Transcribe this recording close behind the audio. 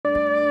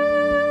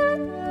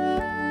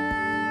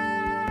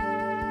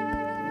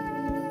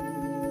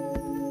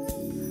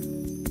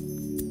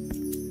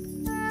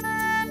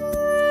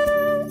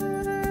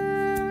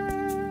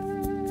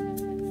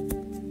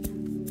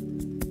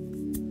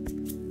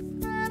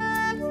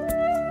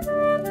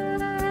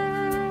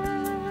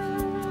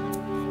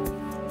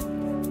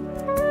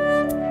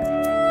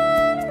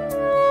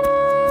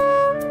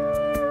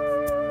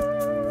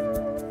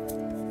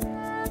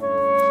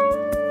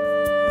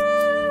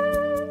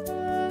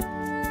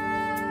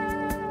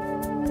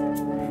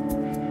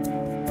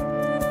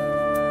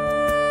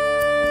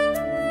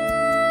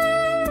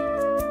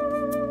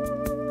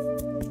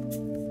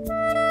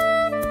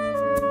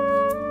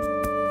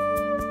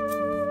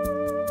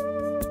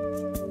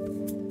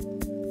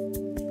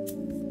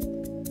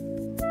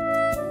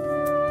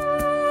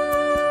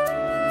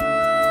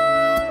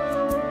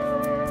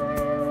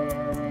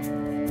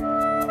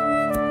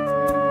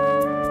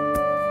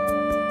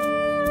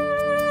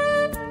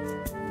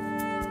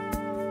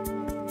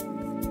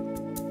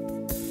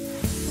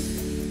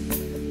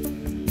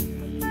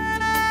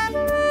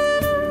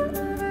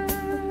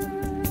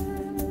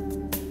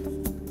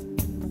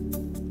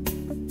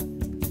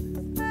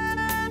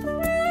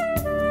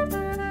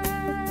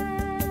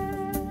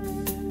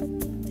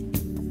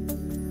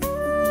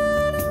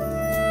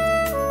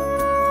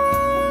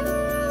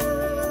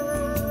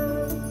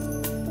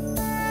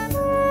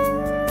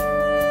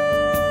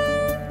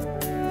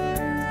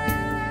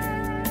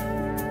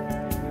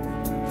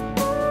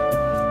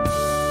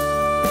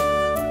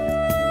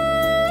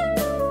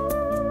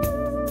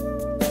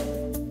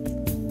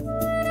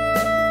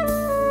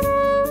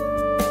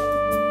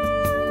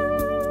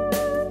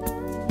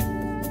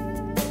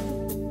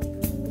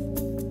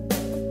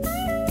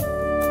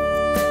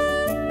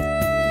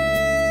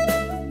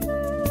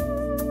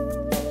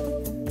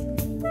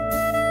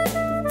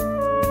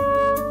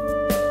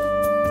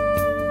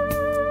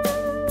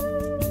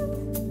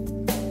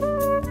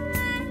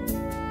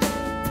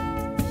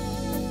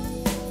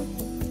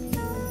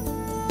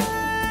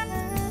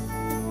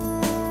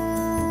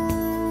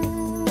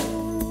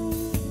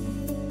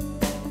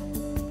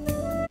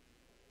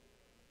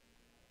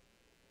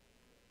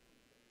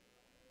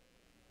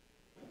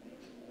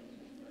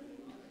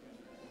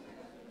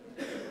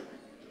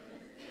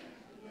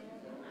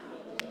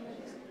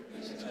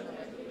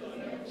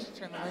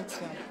lights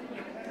down.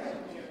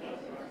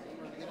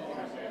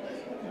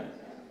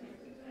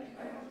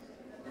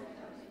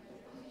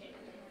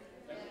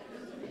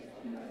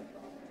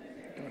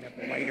 Don't have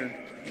a lighter.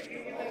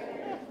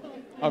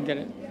 I'll get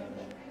it.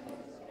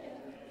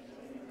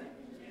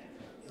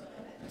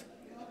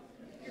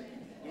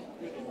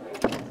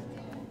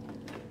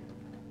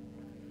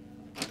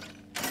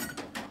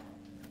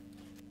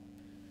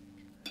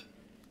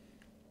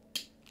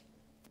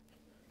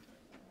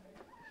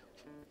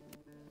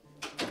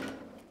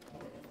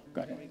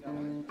 Got it.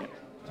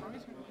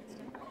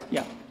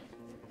 Yeah.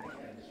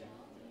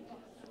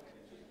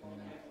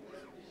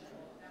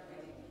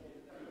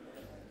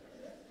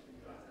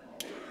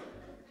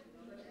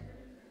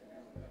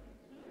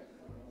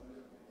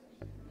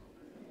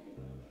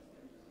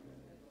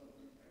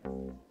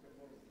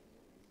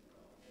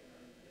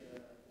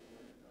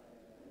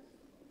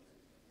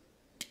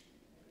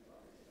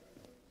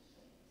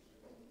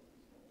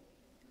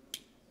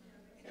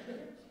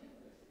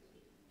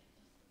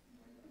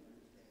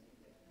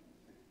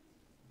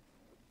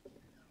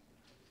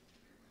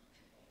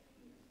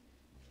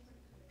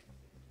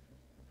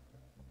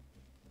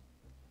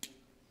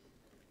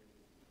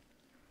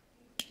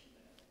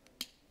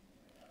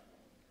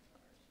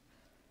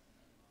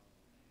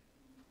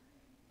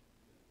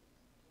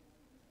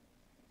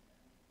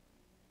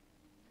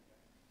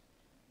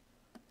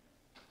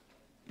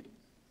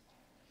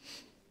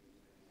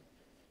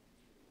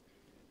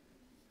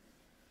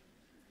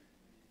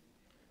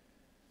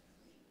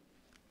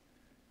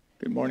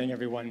 Good morning,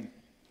 everyone.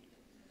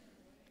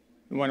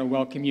 We want to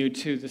welcome you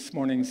to this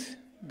morning's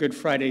Good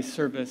Friday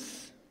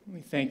service.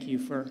 We thank you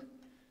for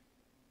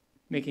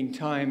making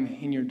time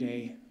in your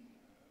day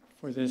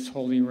for this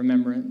holy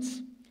remembrance.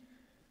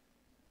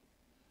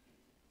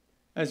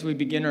 As we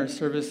begin our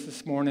service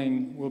this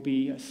morning, we'll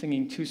be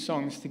singing two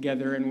songs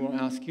together, and we'll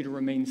ask you to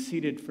remain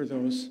seated for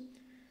those,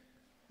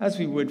 as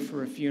we would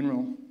for a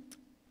funeral.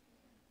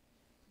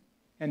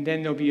 And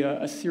then there'll be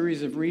a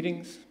series of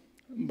readings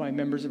by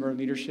members of our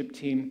leadership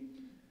team,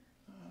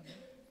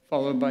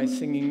 followed by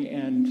singing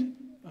and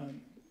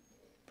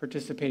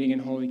participating in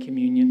Holy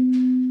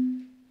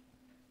Communion.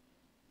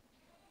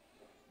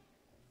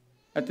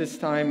 At this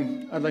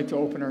time, I'd like to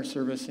open our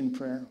service in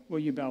prayer. Will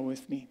you bow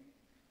with me?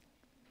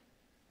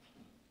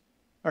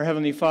 Our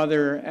Heavenly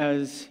Father,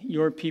 as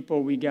your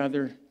people, we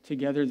gather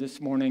together this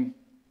morning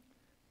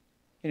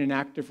in an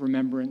act of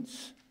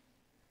remembrance.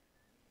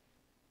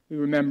 We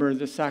remember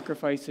the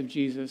sacrifice of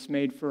Jesus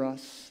made for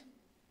us.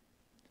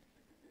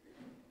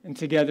 And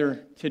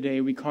together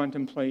today we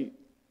contemplate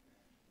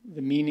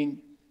the meaning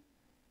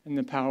and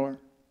the power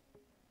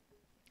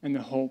and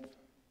the hope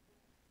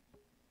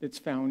that's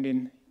found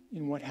in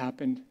what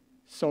happened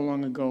so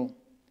long ago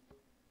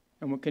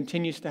and what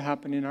continues to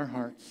happen in our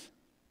hearts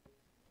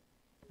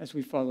as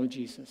we follow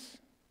Jesus.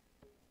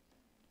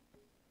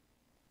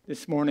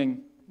 This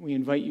morning we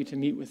invite you to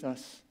meet with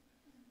us,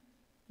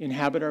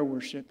 inhabit our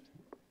worship,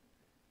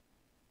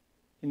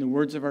 in the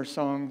words of our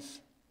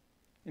songs,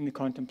 in the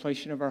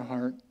contemplation of our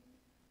heart,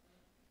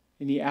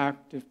 in the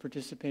act of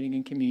participating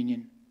in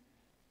communion.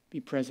 Be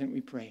present,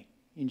 we pray.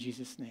 In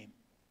Jesus' name,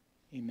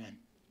 amen.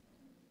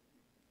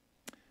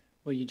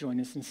 Will you join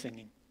us in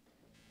singing?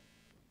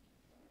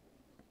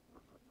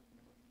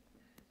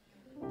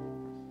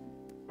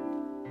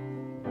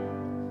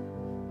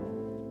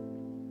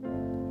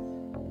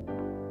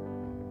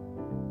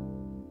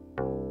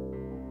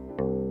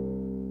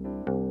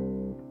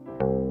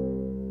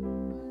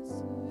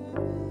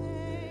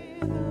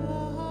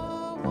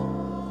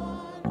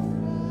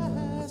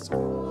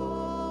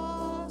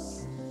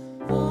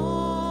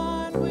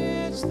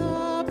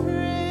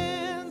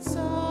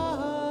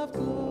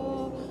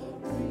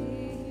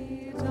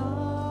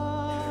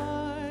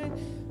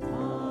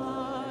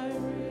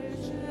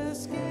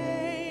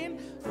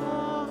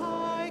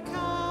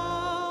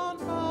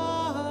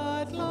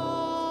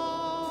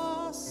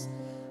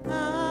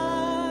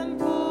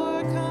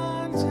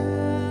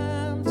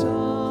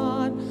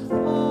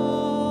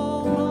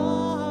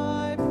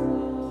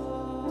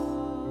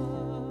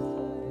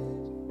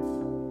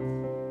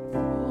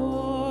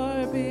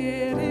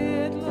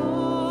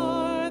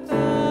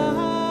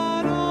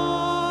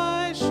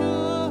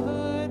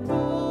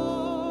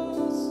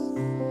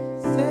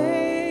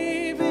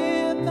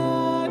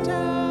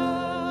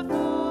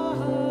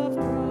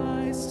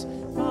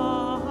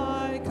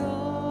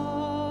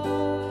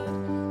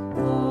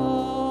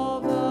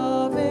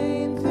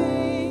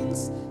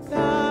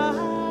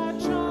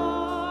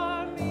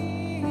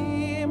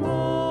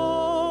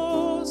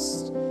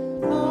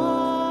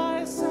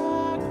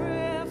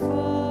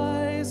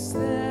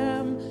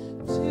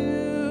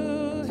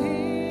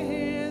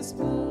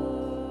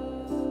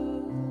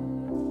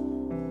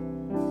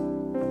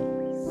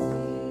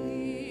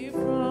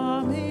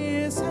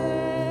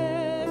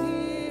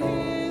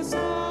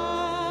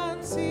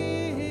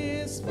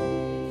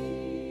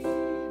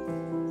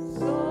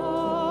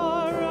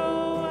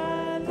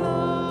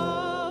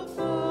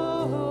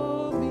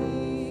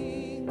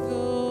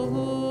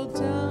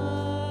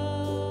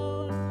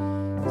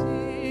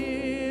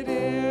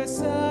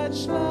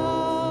 Such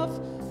love.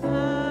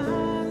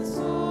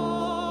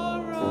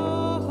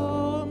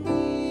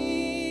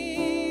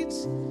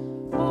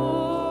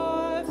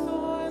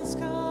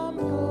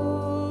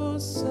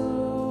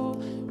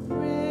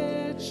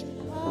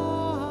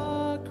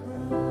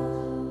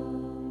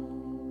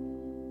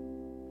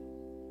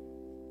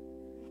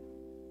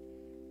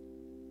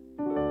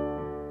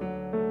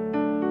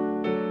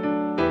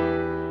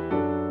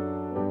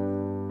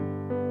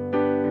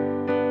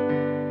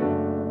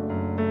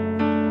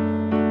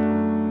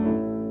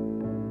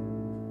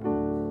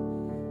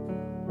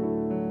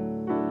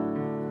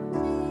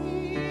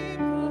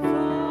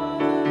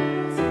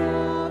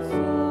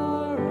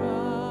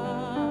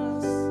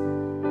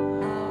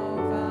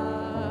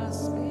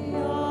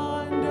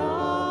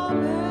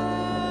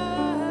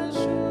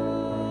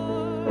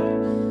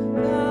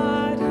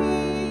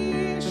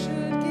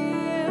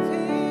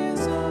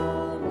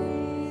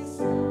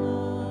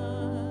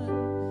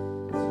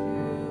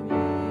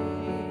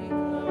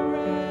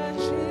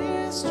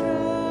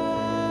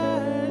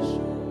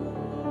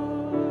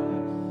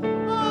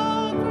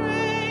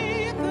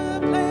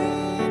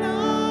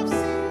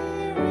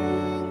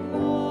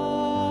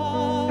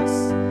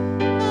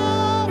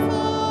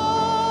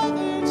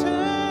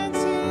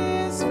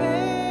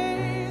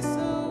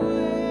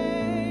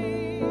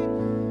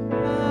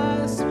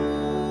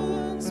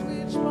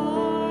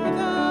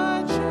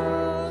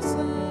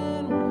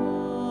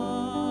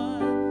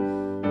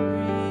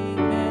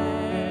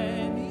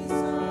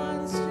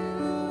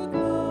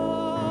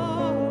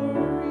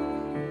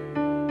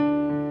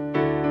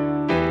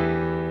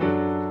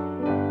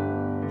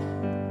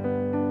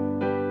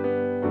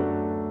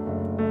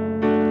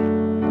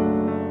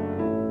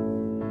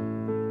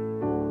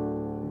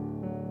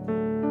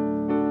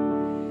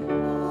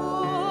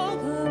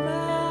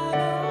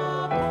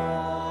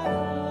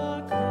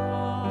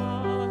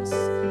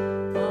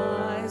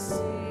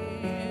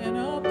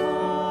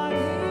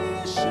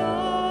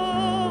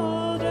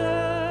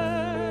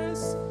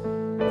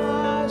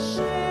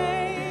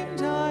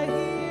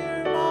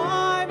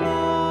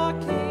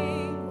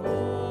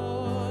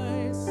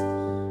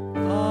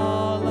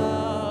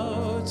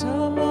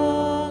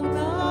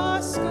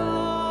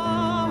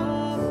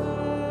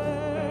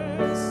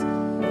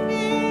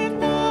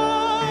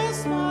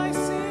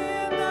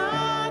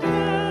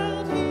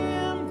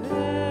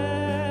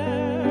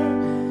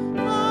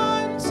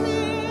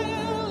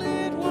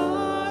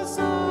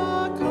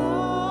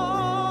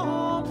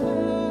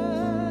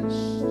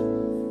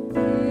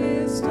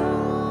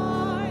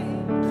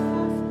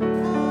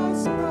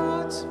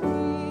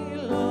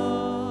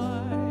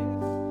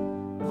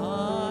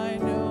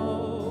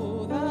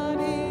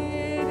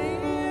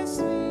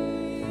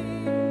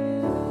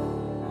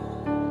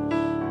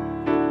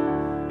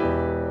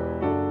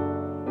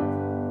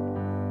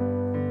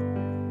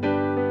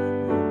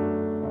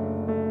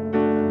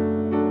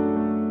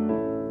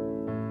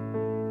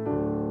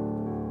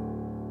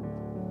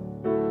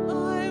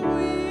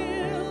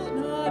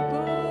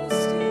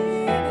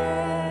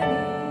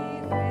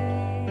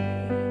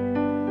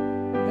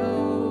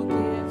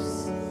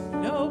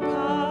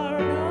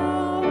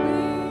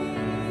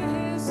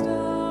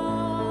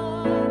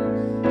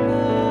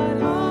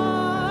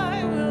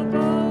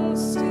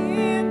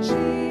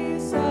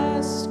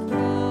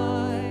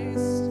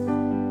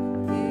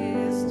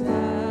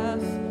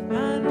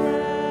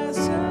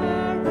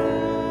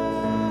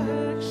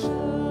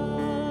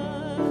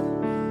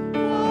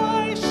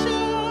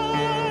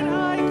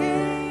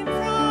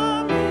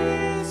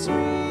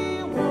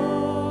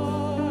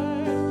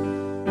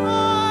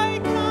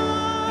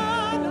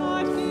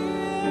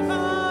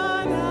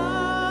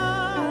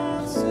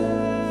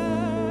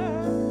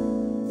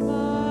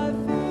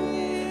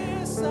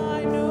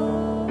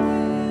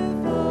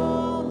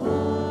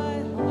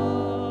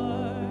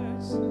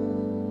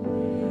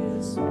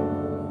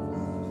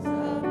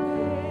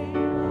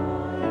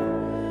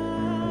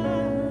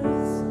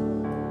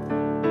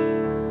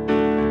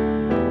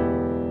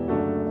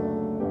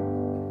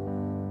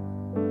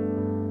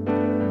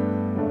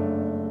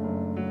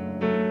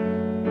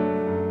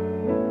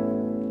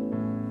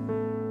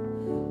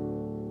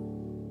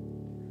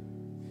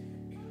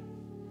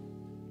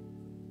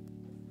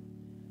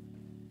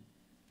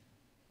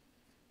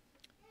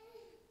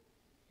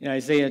 In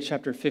Isaiah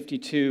chapter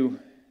 52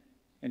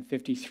 and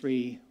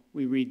 53,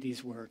 we read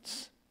these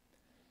words.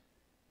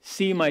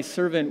 See, my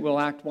servant will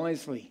act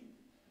wisely.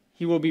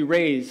 He will be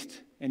raised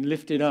and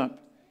lifted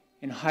up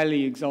and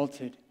highly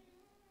exalted.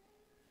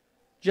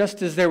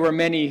 Just as there were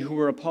many who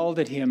were appalled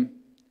at him,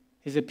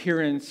 his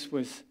appearance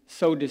was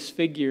so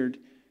disfigured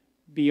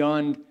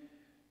beyond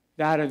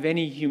that of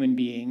any human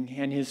being,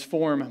 and his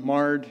form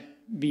marred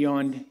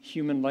beyond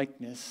human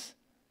likeness.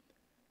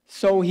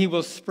 So he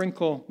will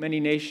sprinkle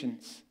many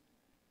nations,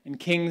 and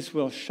kings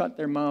will shut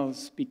their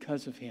mouths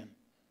because of him.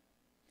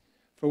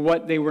 For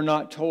what they were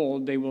not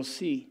told, they will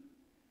see,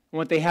 and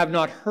what they have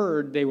not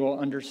heard, they will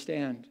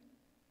understand.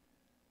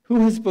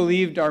 Who has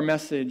believed our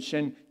message,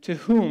 and to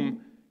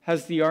whom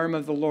has the arm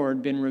of the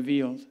Lord been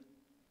revealed?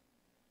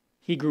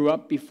 He grew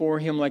up before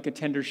him like a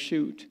tender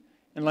shoot,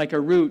 and like a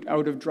root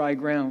out of dry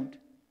ground.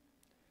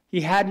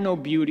 He had no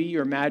beauty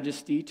or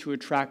majesty to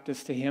attract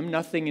us to him,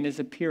 nothing in his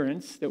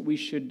appearance that we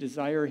should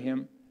desire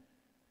him.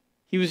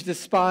 He was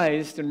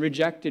despised and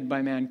rejected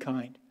by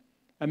mankind,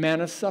 a man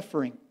of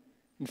suffering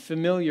and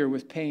familiar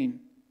with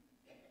pain.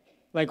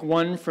 Like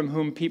one from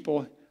whom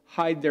people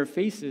hide their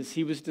faces,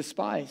 he was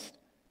despised,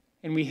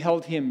 and we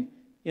held him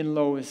in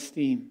low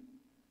esteem.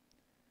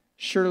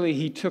 Surely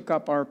he took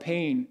up our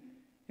pain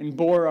and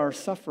bore our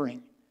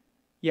suffering,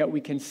 yet we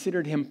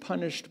considered him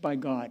punished by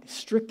God,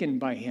 stricken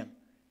by him,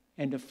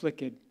 and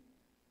afflicted.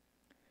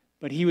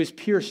 But he was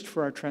pierced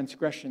for our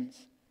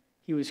transgressions.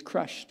 He was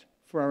crushed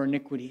for our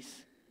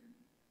iniquities.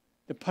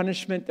 The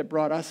punishment that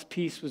brought us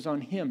peace was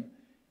on him,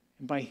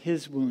 and by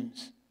his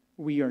wounds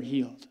we are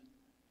healed.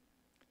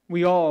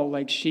 We all,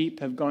 like sheep,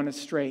 have gone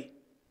astray.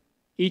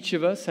 Each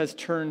of us has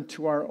turned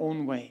to our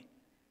own way,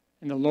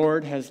 and the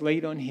Lord has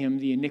laid on him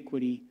the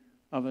iniquity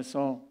of us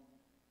all.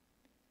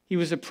 He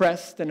was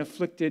oppressed and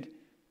afflicted,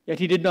 Yet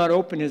he did not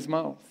open his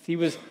mouth. He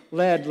was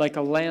led like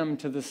a lamb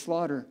to the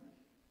slaughter.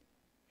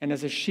 And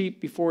as a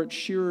sheep before its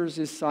shearers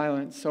is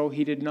silent, so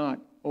he did not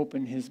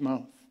open his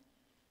mouth.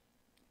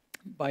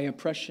 By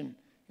oppression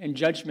and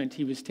judgment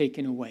he was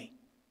taken away.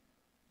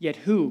 Yet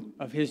who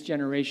of his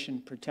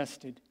generation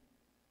protested?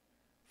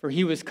 For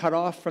he was cut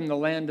off from the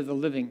land of the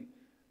living.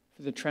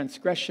 For the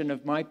transgression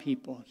of my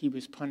people he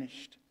was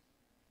punished.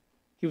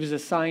 He was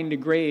assigned a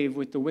grave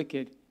with the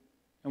wicked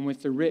and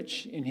with the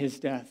rich in his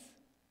death.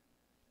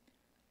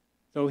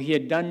 Though he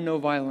had done no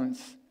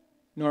violence,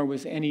 nor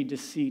was any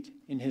deceit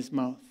in his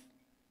mouth.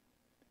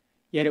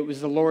 Yet it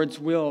was the Lord's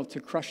will to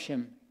crush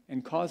him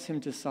and cause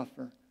him to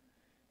suffer.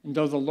 And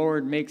though the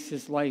Lord makes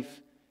his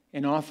life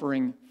an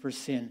offering for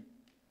sin,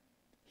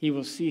 he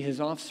will see his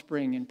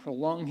offspring and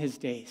prolong his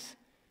days,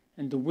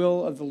 and the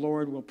will of the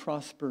Lord will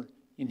prosper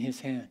in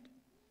his hand.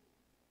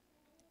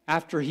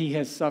 After he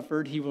has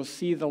suffered, he will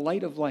see the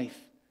light of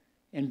life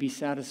and be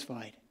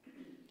satisfied.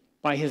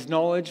 By his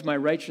knowledge, my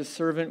righteous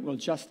servant will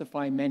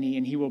justify many,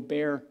 and he will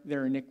bear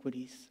their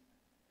iniquities.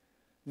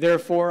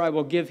 Therefore, I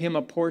will give him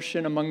a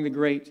portion among the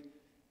great,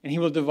 and he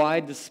will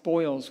divide the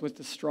spoils with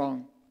the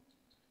strong,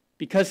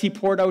 because he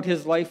poured out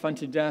his life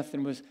unto death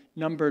and was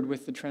numbered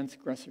with the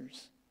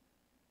transgressors.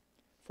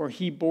 For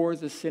he bore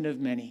the sin of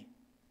many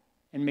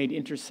and made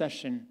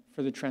intercession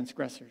for the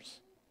transgressors.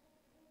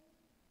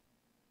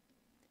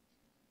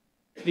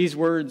 These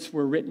words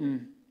were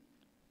written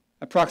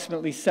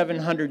approximately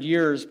 700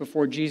 years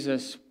before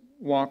Jesus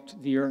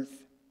walked the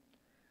earth.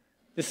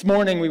 This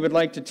morning, we would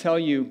like to tell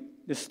you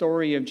the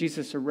story of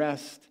Jesus'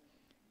 arrest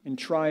and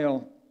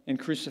trial and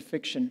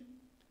crucifixion.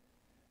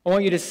 I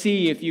want you to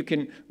see if you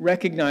can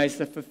recognize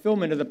the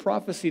fulfillment of the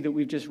prophecy that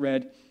we've just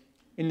read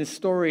in the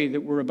story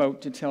that we're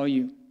about to tell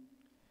you.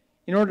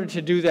 In order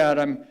to do that,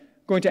 I'm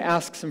going to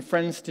ask some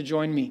friends to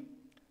join me.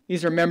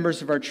 These are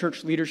members of our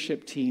church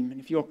leadership team,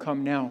 and if you'll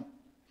come now.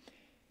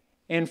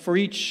 And for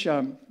each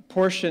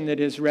portion that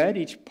is read,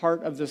 each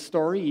part of the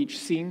story, each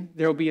scene,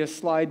 there will be a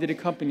slide that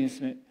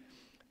accompanies it.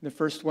 The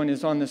first one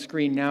is on the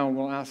screen now.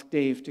 We'll ask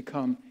Dave to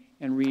come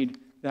and read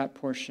that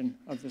portion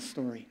of the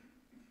story.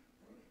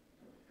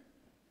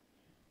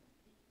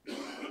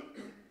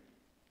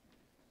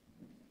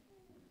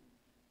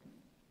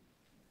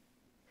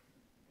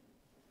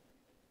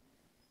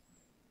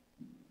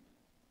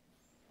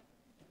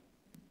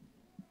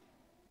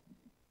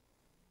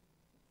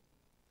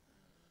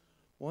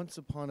 Once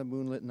upon a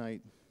moonlit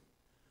night,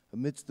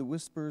 amidst the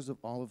whispers of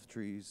olive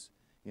trees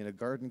in a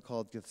garden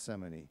called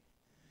Gethsemane,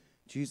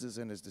 Jesus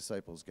and his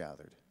disciples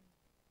gathered.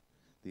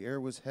 The air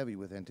was heavy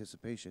with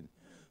anticipation,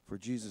 for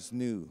Jesus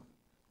knew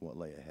what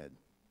lay ahead.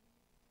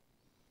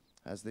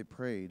 As they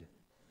prayed,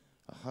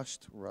 a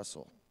hushed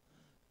rustle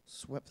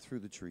swept through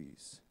the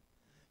trees,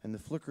 and the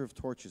flicker of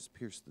torches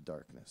pierced the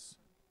darkness.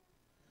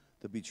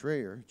 The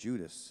betrayer,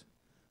 Judas,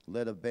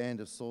 led a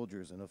band of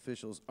soldiers and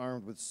officials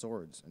armed with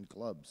swords and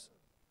clubs.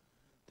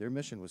 Their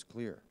mission was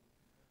clear: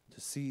 to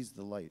seize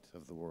the light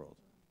of the world.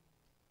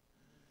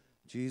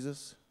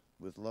 Jesus,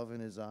 with love in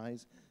his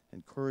eyes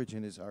and courage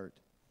in his heart,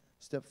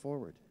 stepped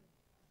forward.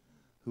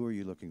 "Who are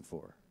you looking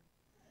for?"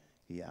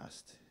 he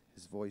asked,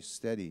 his voice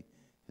steady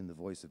in the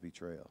voice of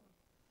betrayal.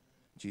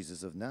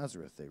 "Jesus of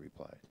Nazareth," they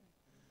replied.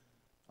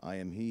 "I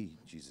am he,"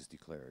 Jesus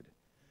declared,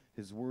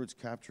 his words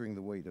capturing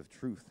the weight of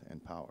truth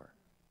and power.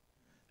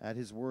 At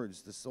his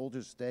words, the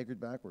soldiers staggered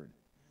backward,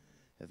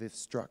 as if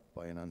struck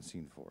by an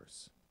unseen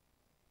force.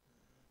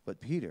 But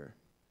Peter,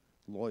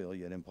 loyal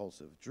yet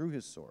impulsive, drew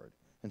his sword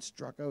and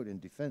struck out in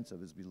defense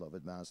of his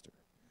beloved master.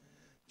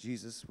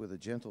 Jesus, with a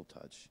gentle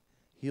touch,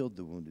 healed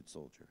the wounded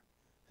soldier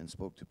and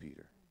spoke to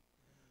Peter.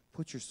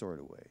 "Put your sword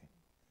away.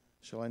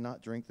 Shall I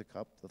not drink the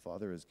cup the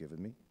Father has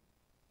given me?"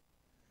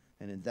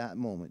 And in that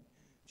moment,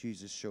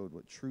 Jesus showed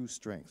what true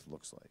strength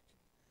looks like,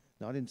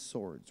 not in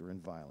swords or in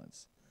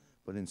violence,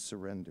 but in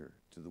surrender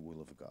to the will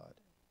of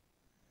God.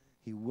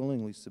 He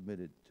willingly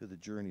submitted to the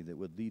journey that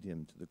would lead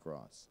him to the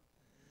cross,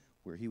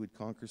 where he would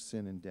conquer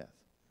sin and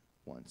death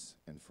once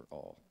and for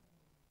all.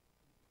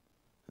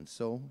 And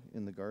so,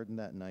 in the garden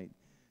that night,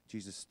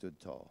 Jesus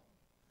stood tall,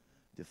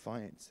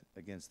 defiant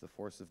against the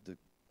force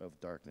of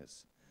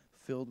darkness,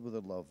 filled with a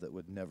love that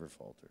would never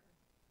falter.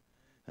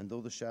 And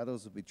though the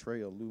shadows of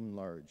betrayal loomed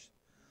large,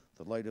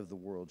 the light of the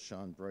world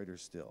shone brighter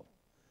still,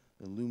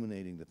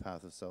 illuminating the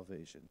path of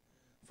salvation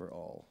for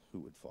all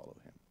who would follow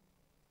him.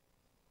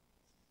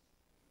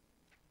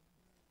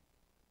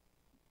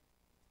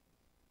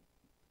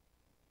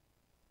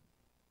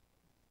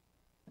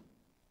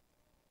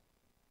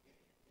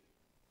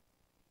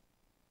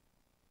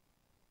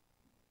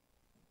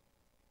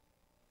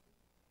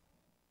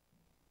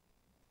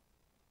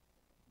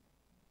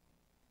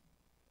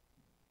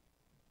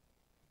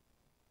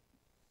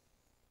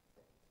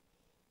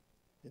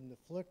 In the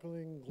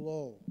flickering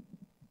glow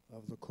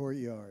of the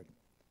courtyard,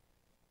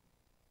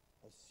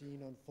 a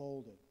scene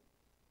unfolded,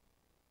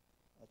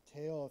 a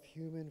tale of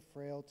human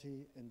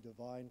frailty and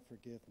divine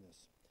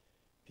forgiveness.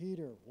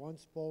 Peter,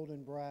 once bold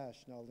and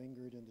brash, now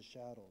lingered in the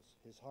shadows,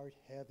 his heart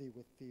heavy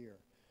with fear.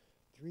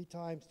 3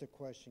 times the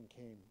question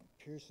came,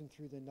 piercing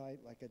through the night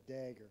like a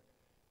dagger.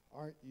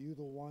 Aren't you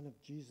the one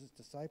of Jesus'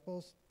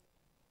 disciples?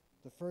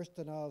 The first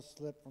denial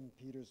slipped from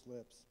Peter's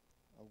lips,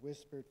 a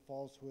whispered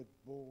falsehood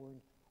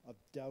born of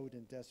doubt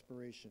and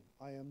desperation.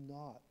 I am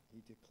not,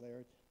 he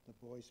declared,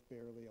 the voice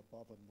barely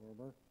above a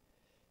murmur.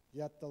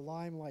 Yet the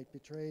limelight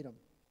betrayed him,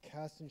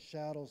 casting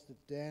shadows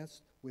that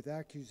danced with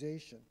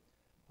accusation.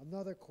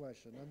 Another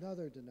question,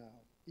 another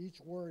denial, each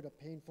word a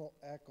painful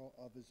echo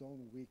of his own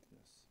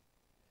weakness.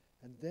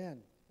 And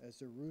then, as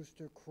the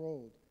rooster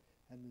crowed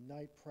and the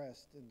night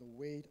pressed and the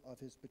weight of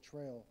his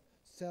betrayal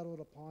settled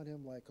upon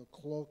him like a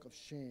cloak of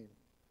shame.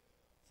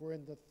 For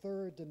in the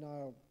third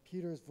denial,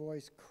 Peter's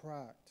voice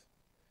cracked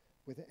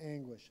with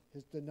anguish,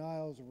 his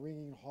denials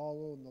ringing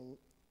hollow in the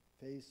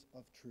face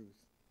of truth.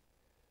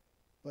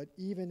 But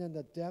even in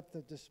the depth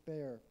of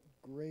despair,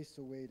 grace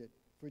awaited,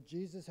 for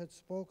Jesus had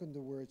spoken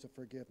the words of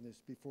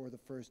forgiveness before the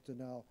first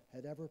denial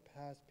had ever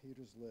passed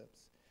Peter's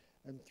lips.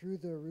 And through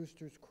the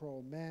rooster's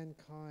crow,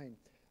 mankind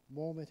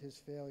mourned his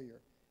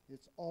failure.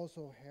 It's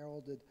also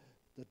heralded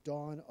the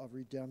dawn of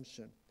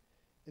redemption.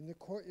 In the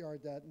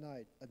courtyard that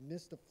night,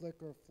 amidst the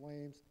flicker of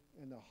flames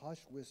and the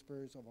hushed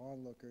whispers of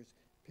onlookers,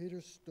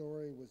 Peter's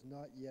story was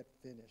not yet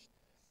finished,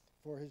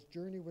 for his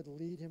journey would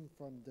lead him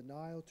from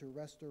denial to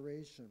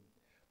restoration,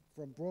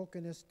 from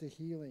brokenness to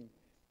healing,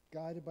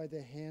 guided by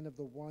the hand of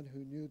the one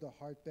who knew the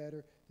heart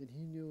better than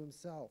he knew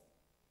himself.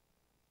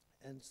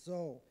 And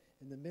so,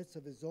 in the midst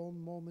of his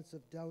own moments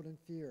of doubt and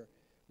fear,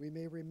 we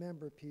may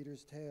remember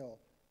Peter's tale,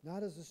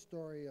 not as a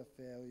story of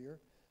failure,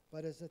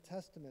 but as a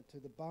testament to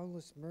the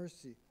boundless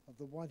mercy of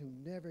the one who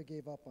never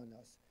gave up on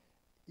us,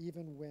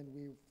 even when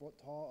we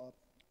fall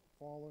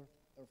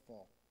or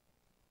fall.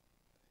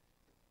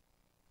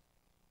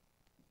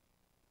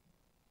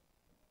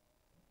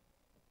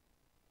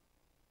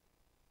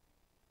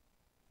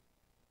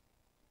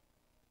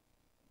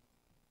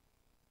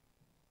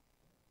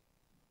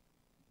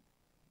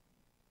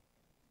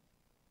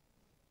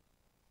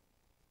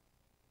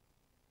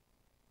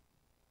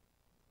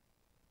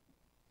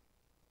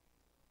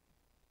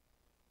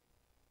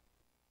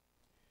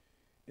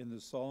 In the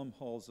solemn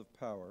halls of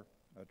power,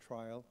 a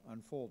trial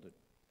unfolded,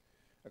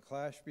 a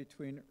clash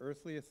between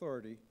earthly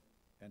authority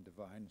and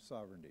divine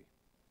sovereignty.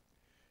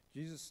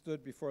 Jesus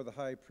stood before the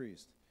high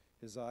priest,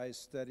 his eyes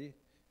steady,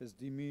 his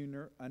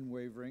demeanor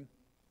unwavering.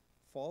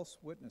 False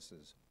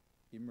witnesses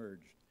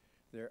emerged,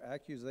 their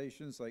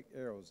accusations like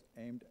arrows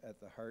aimed at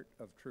the heart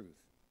of truth.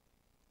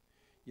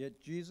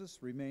 Yet Jesus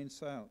remained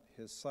silent,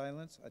 his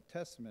silence a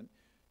testament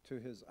to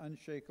his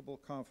unshakable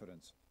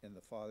confidence in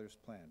the Father's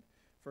plan.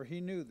 For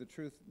he knew the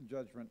truth and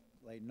judgment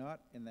lay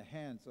not in the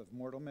hands of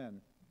mortal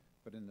men,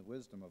 but in the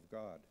wisdom of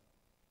God.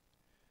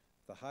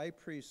 The high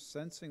priest,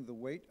 sensing the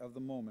weight of the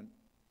moment,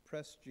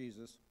 pressed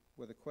Jesus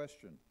with a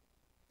question.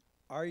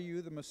 Are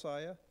you the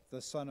Messiah, the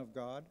Son of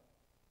God?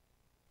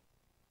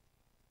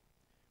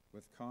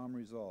 With calm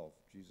resolve,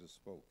 Jesus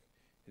spoke,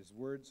 his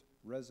words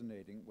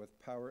resonating with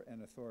power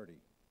and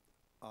authority.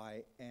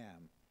 I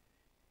am,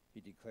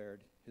 he declared,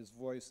 his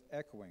voice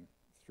echoing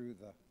through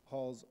the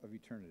halls of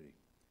eternity.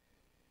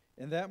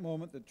 In that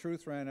moment, the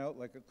truth ran out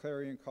like a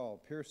clarion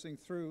call, piercing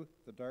through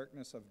the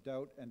darkness of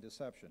doubt and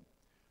deception.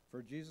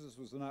 For Jesus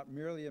was not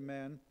merely a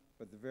man,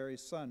 but the very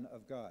Son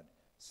of God,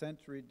 sent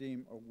to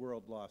redeem a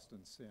world lost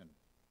in sin.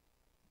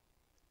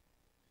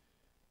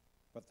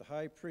 But the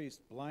high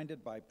priest,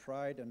 blinded by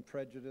pride and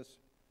prejudice,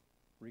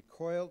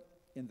 recoiled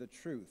in the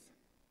truth.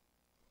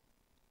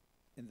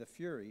 In the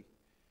fury,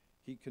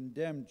 he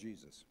condemned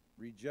Jesus,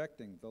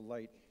 rejecting the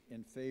light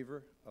in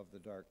favor of the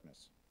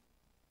darkness.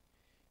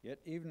 Yet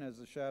even as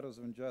the shadows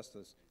of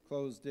injustice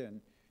closed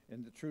in,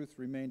 and the truth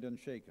remained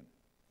unshaken.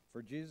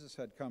 For Jesus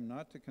had come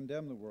not to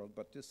condemn the world,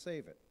 but to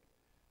save it,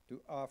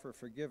 to offer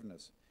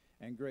forgiveness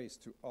and grace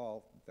to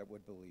all that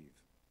would believe.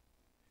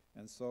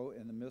 And so,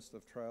 in the midst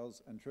of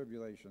trials and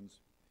tribulations,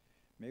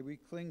 may we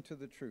cling to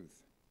the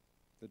truth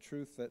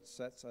that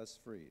sets us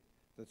free,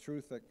 the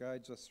truth that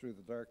guides us through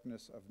the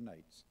darkness of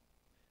nights,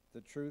 the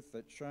truth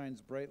that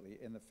shines brightly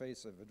in the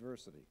face of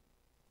adversity.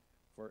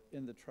 For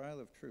in the trial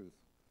of truth,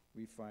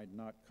 we find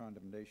not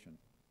condemnation,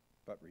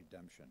 but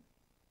redemption.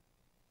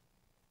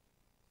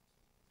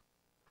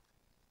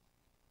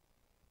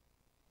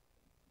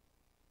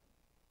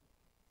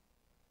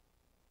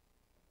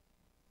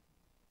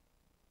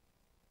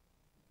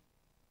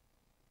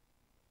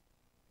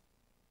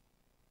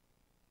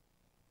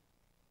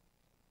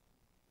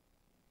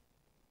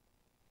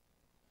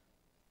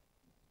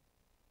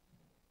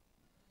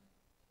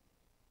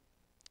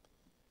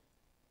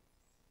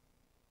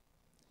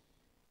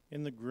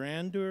 In the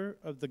grandeur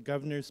of the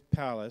governor's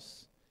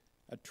palace,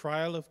 a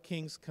trial of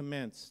kings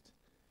commenced,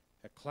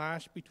 a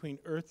clash between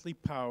earthly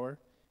power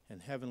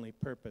and heavenly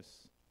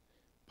purpose.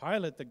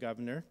 Pilate, the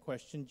governor,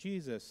 questioned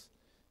Jesus,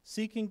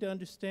 seeking to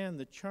understand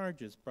the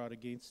charges brought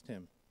against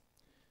him.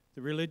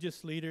 The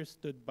religious leaders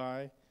stood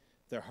by,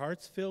 their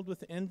hearts filled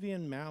with envy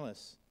and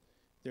malice,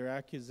 their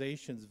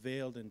accusations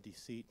veiled in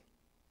deceit.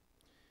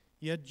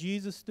 Yet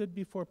Jesus stood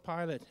before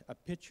Pilate, a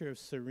picture of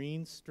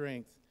serene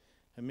strength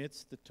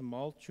amidst the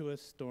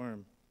tumultuous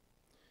storm.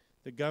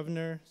 The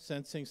governor,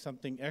 sensing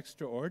something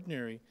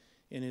extraordinary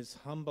in his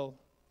humble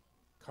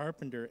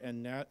carpenter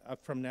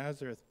from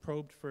Nazareth,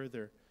 probed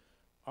further,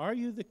 "Are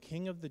you the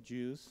king of the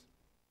Jews?"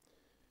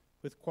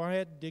 With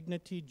quiet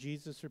dignity,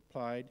 Jesus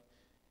replied,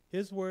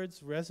 his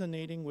words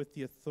resonating with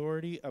the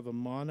authority of a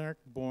monarch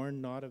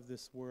born not of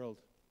this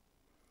world.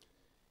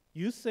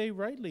 "You say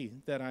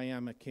rightly that I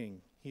am a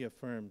king," he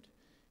affirmed,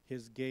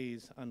 his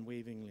gaze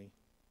unwaveringly.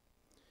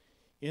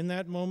 In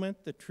that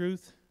moment, the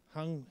truth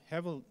hung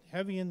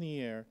heavy in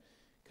the air,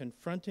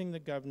 confronting the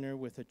governor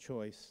with a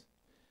choice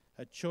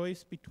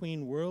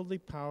between worldly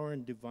power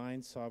and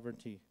divine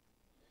sovereignty.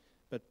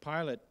 But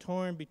Pilate,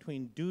 torn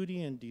between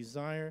duty and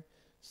desire,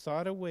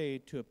 sought a way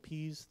to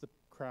appease the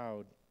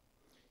crowd.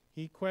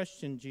 He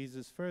questioned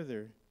Jesus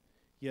further,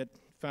 yet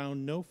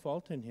found no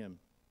fault in him.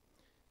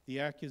 The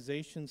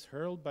accusations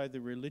hurled by the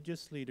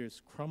religious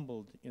leaders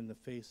crumbled in the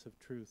face of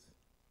truth.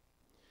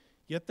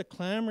 Yet the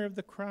clamor of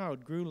the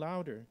crowd grew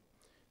louder,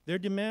 their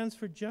demands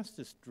for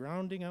justice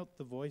drowning out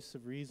the voice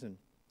of reason.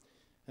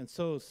 And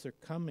so,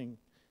 succumbing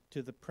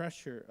to the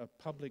pressure of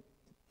public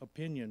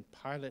opinion,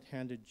 Pilate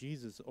handed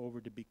Jesus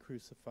over to be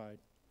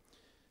crucified,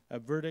 a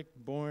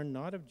verdict born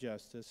not of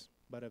justice,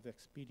 but of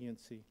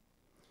expediency.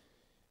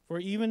 For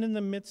even in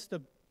the midst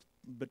of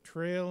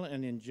betrayal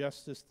and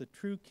injustice, the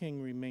true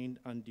king remained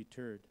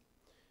undeterred.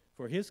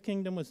 For his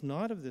kingdom was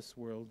not of this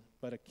world,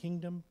 but a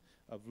kingdom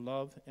of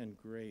love and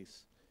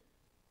grace,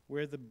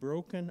 where the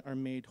broken are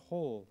made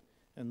whole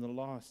and the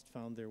lost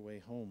found their way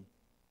home.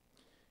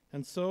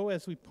 And so,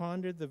 as we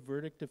ponder the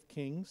verdict of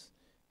kings,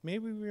 may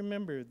we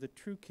remember the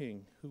true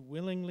king who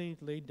willingly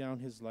laid down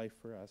his life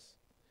for us,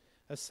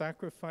 a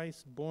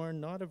sacrifice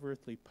born not of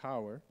earthly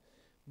power,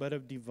 but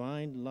of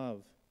divine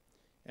love.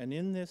 And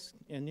in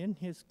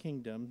his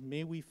kingdom,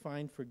 may we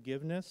find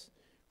forgiveness,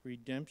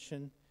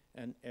 redemption,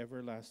 and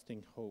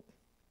everlasting hope.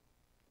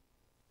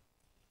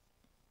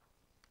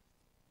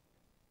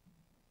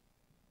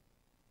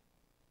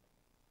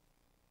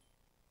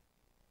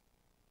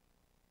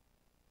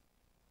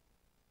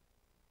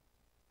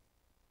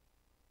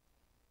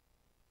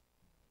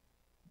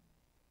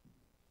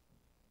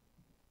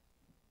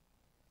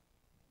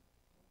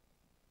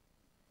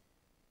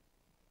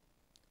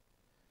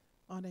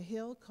 On a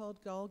hill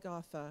called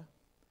Golgotha,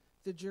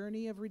 the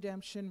journey of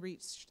redemption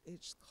reached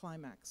its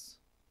climax,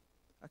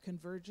 a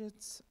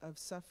convergence of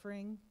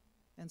suffering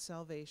and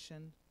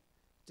salvation,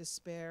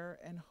 despair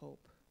and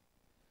hope.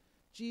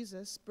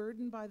 Jesus,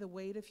 burdened by the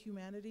weight of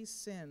humanity's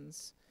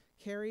sins,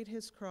 carried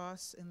his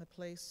cross in the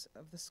place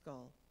of the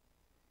skull.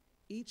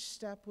 Each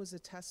step was a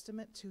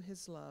testament to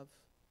his love,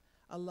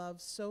 a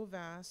love so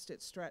vast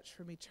it stretched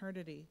from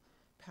eternity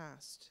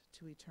past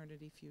to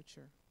eternity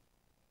future.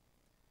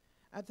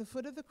 At the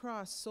foot of the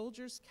cross,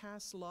 soldiers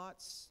cast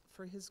lots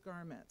for his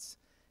garments,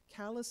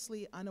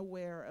 callously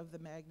unaware of the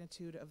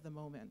magnitude of the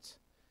moment.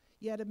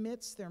 Yet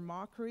amidst their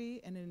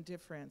mockery and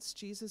indifference,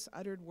 Jesus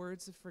uttered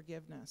words of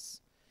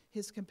forgiveness,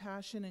 his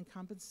compassion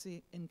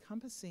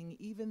encompassing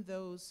even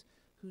those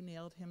who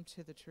nailed him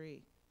to the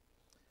tree.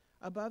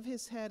 Above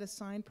his head, a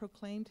sign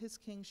proclaimed his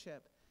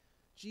kingship,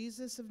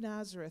 Jesus of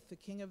Nazareth, the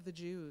King of the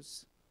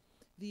Jews.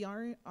 The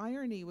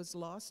irony was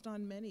lost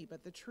on many,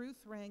 but the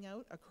truth rang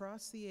out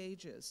across the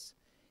ages.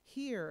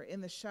 Here,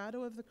 in the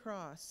shadow of the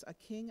cross, a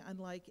king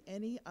unlike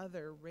any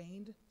other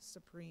reigned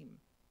supreme.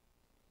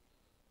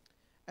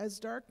 As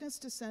darkness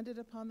descended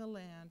upon the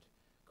land,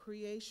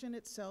 creation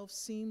itself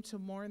seemed to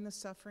mourn the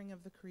suffering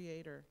of the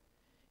Creator.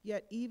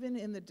 Yet even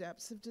in the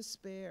depths of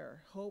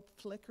despair, hope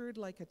flickered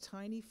like a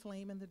tiny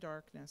flame in the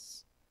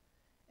darkness.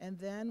 And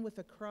then, with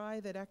a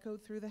cry that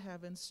echoed through the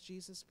heavens,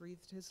 Jesus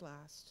breathed his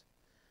last.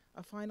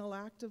 A final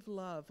act of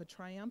love, a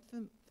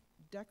triumphant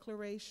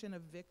declaration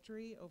of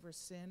victory over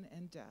sin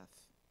and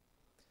death.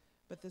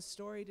 But the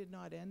story did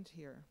not end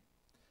here.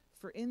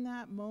 For in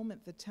that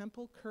moment, the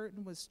temple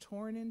curtain was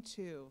torn in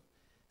two,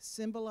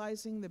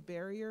 symbolizing the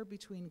barrier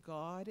between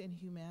God and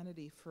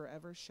humanity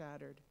forever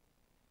shattered.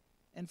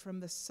 And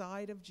from the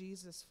side of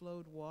Jesus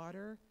flowed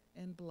water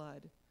and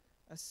blood,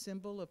 a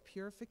symbol of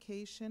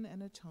purification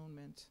and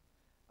atonement,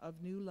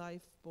 of new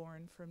life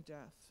born from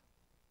death.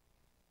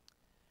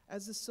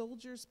 As the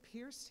soldiers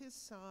pierced his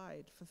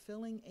side,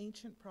 fulfilling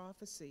ancient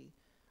prophecy,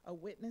 a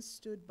witness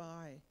stood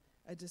by,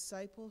 a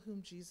disciple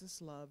whom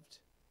Jesus loved.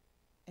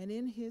 And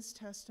in his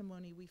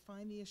testimony, we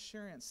find the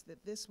assurance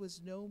that this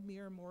was no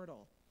mere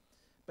mortal,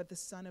 but the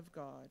Son of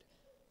God,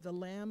 the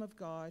Lamb of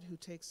God who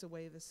takes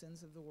away the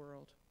sins of the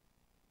world.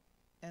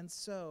 And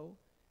so,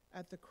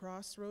 at the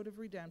crossroad of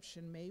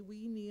redemption, may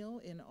we kneel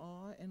in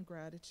awe and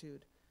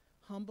gratitude,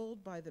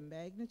 humbled by the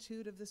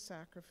magnitude of the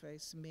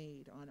sacrifice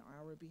made on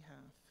our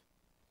behalf.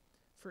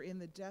 For in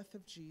the death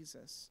of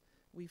Jesus,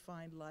 we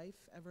find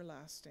life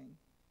everlasting,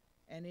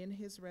 and in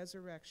his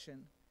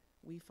resurrection,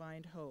 we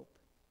find hope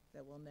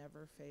that will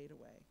never fade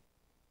away.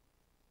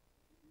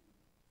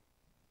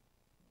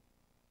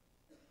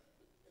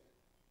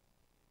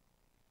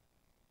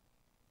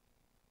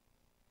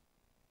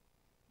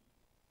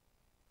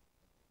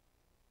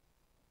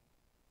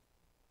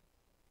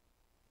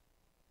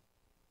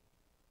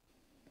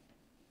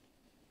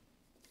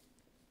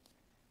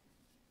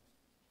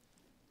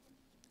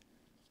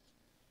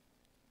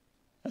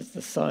 As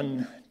the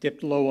sun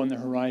dipped low on the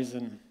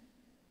horizon,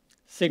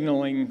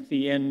 signaling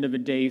the end of a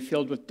day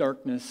filled with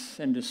darkness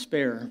and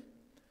despair,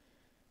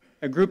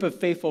 a group of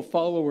faithful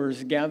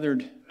followers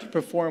gathered to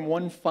perform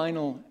one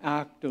final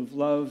act of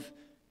love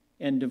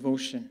and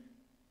devotion.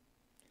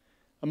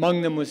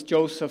 Among them was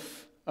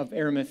Joseph of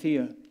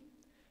Arimathea,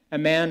 a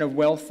man of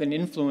wealth and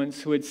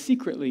influence who had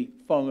secretly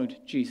followed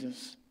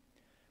Jesus.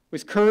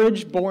 With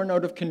courage born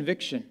out of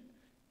conviction,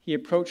 he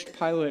approached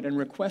Pilate and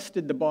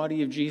requested the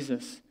body of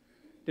Jesus,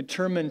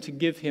 determined to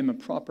give him a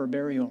proper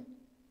burial.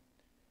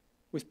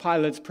 With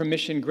Pilate's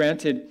permission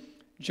granted,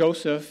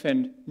 Joseph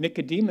and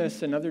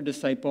Nicodemus, another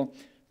disciple,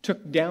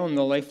 took down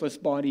the lifeless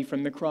body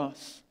from the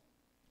cross.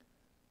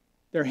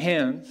 Their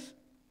hands,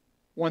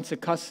 once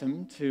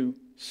accustomed to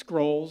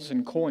scrolls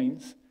and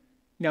coins,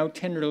 now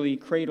tenderly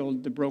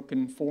cradled the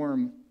broken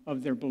form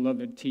of their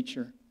beloved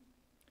teacher.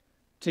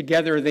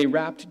 Together they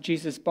wrapped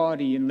Jesus'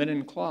 body in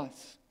linen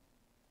cloths,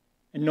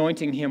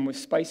 anointing him with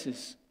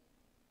spices,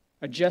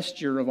 a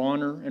gesture of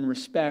honor and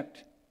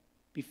respect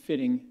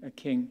befitting a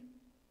king.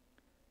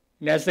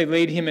 And as they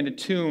laid him in a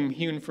tomb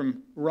hewn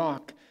from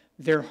rock,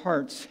 their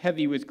hearts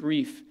heavy with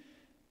grief,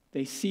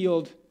 they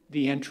sealed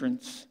the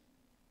entrance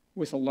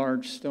with a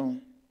large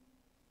stone.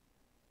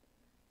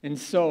 And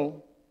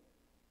so,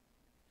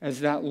 as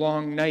that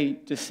long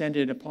night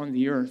descended upon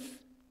the earth,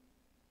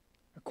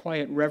 a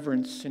quiet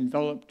reverence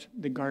enveloped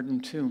the garden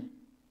tomb,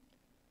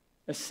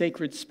 a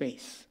sacred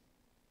space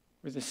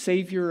where the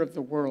Savior of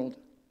the world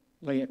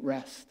lay at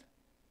rest,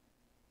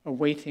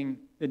 awaiting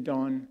the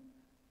dawn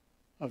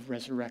of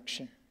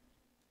resurrection.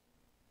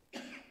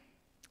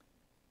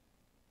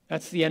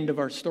 That's the end of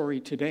our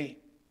story today.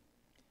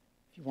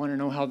 If you want to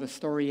know how the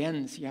story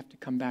ends, you have to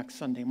come back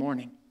Sunday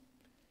morning.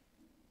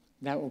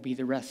 That will be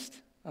the rest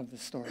of the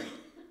story.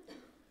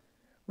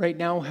 Right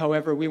now,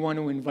 however, we want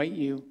to invite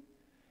you,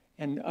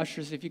 and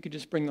ushers, if you could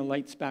just bring the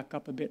lights back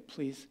up a bit,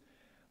 please.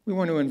 We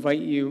want to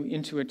invite you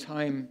into a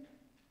time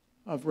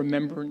of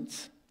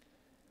remembrance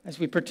as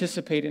we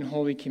participate in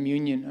Holy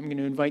Communion. I'm going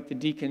to invite the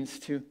deacons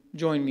to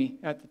join me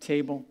at the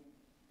table.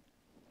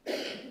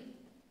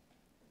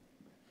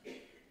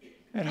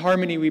 At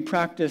Harmony, we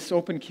practice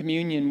open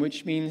communion,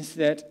 which means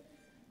that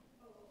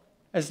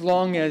as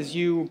long as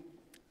you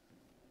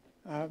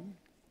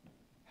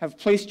have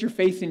placed your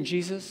faith in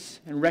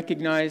Jesus and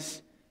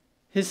recognize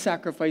his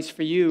sacrifice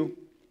for you,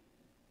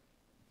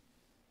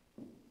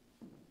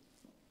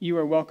 you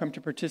are welcome to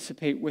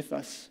participate with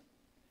us.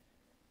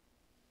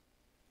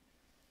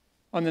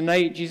 On the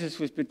night Jesus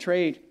was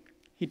betrayed,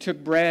 he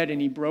took bread and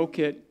he broke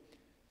it.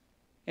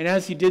 And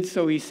as he did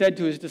so, he said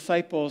to his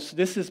disciples,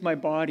 "This is my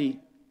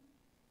body,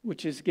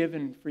 which is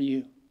given for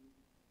you.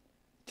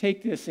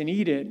 Take this and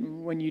eat it.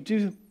 And when you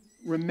do,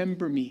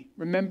 remember me.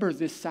 Remember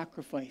this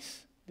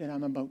sacrifice that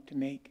I'm about to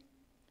make."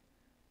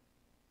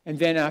 And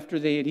then after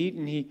they had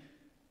eaten, he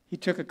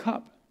took a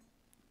cup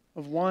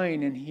of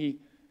wine and he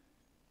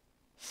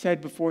said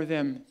before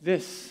them,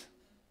 This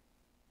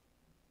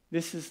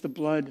is the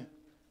blood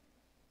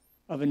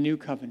of a new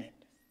covenant.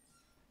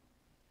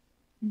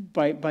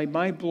 By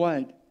my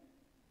blood,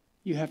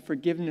 you have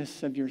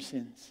forgiveness of your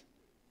sins.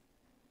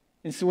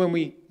 And so when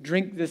we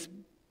drink this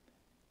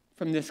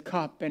from this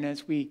cup and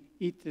as we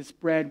eat this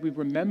bread, we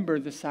remember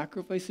the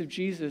sacrifice of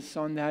Jesus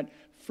on that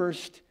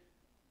first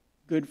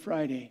Good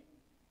Friday.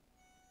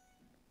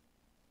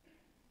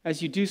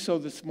 As you do so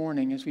this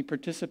morning, as we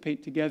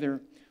participate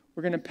together,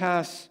 we're going to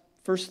pass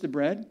first the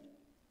bread.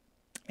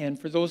 And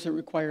for those that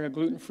require a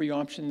gluten-free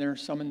option, there are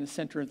some in the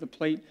center of the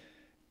plate.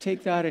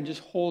 Take that and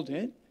just hold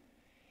it.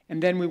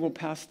 And then we will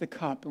pass the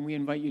cup, and we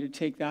invite you to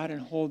take that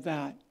and hold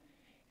that.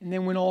 And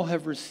then when all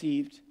have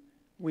received,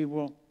 we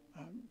will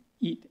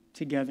eat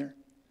together.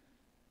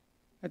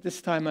 At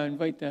this time, I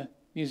invite the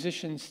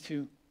musicians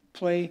to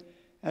play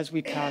as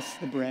we pass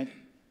the bread.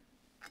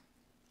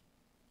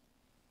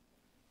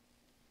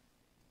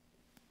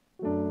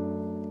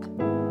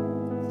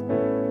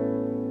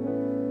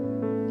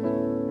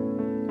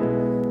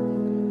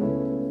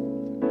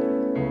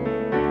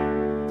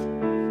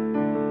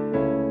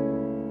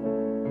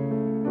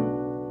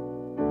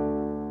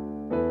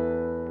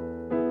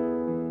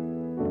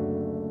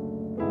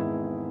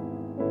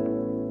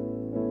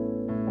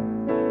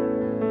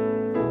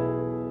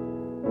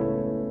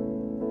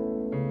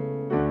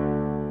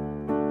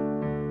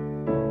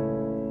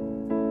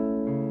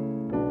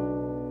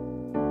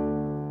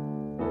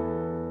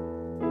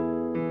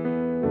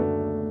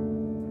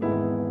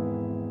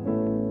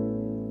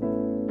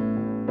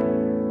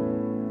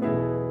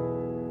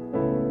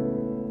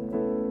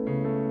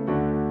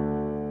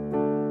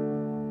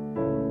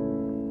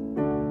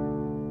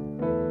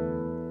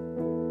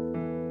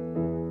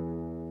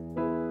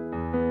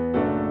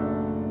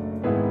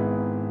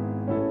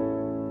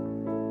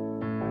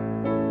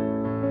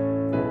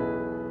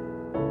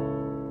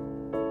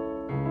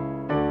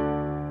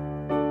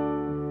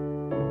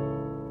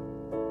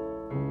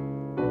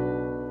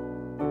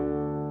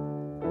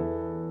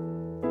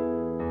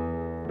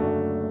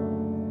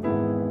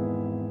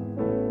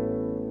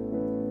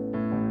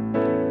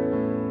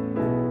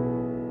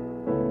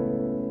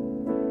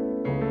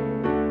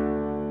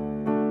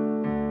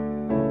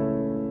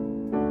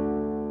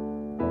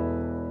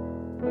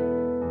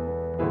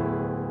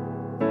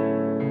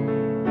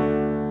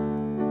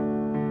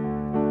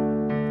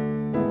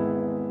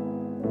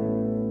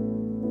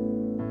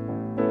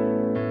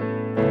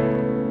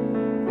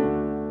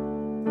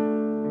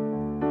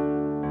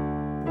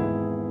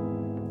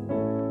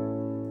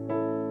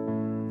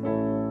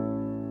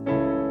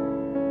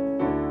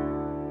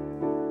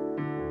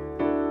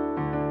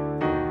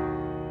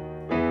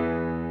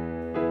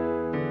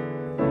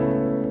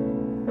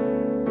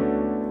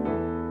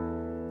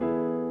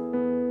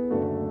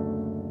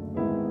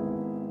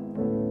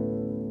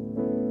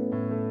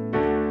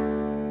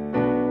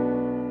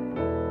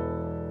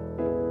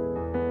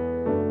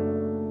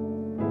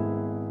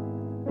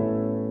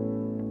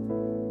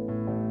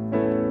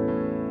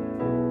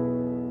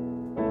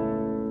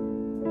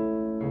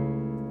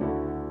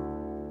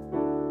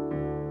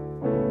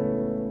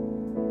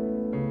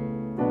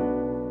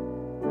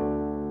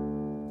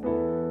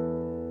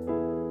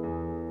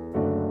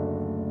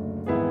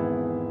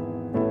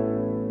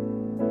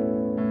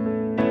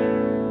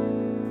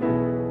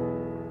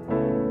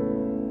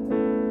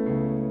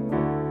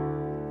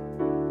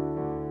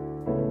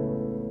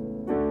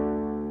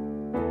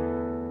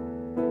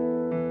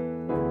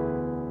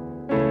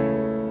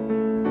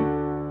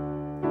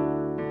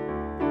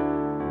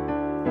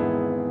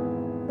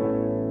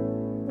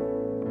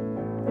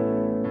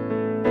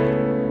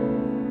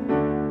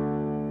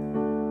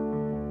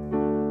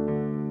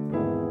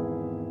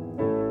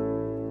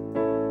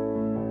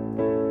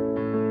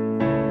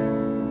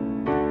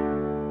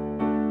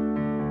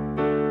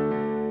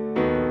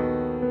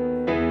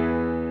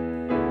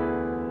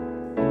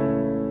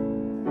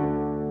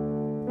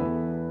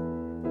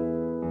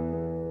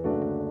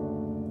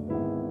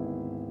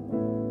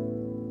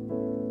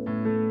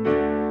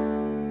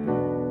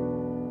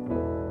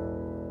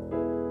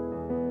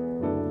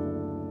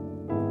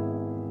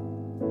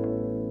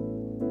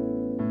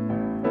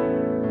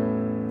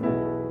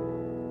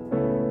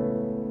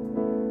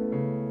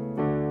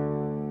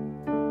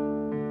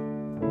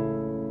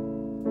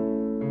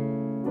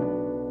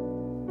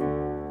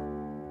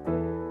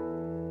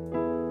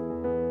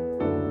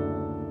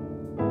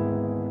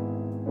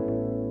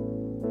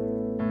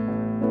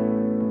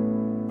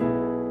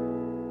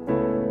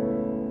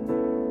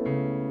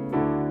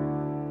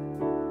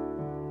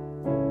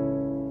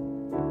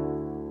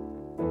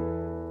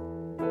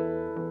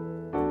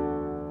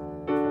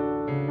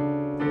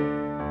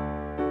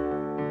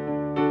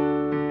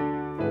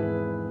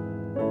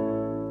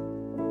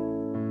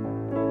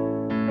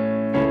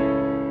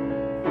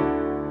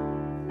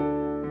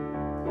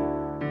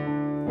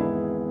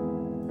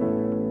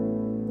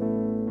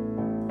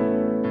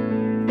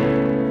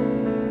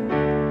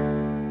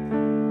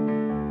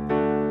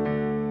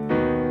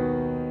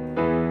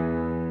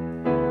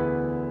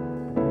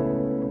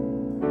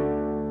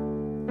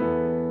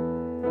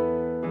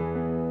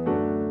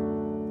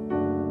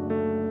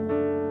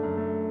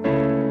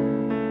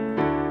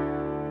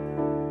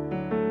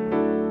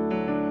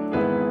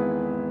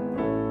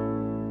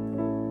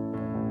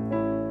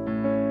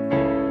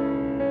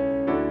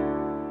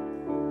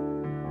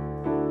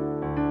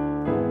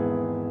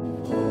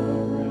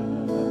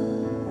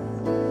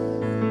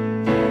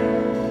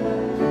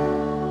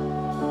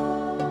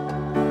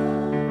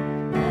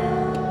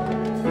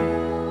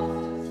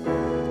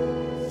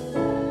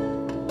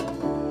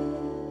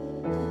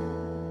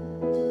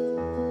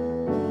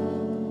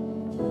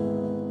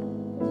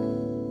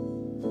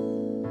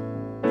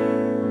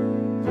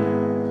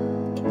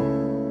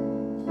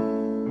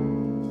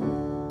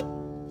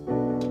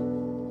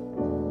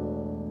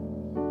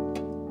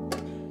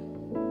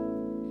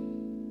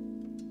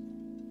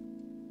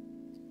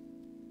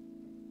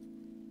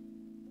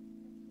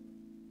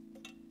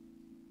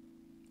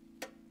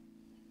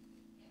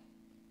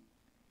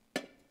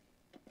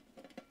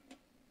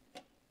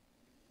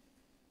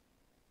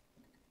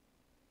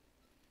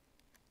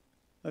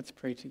 Let's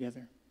pray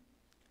together.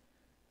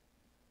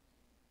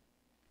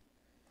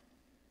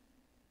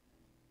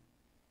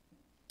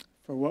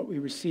 For what we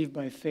receive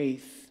by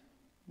faith,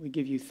 we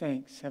give you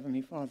thanks,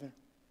 Heavenly Father.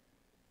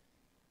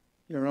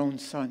 Your own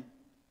Son,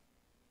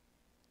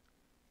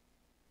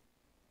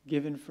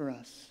 given for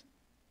us,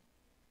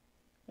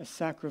 a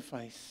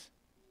sacrifice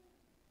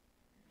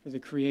for the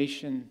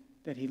creation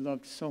that he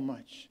loved so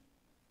much.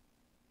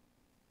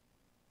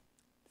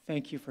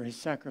 Thank you for his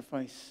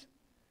sacrifice.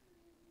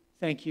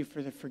 Thank you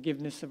for the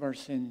forgiveness of our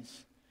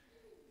sins.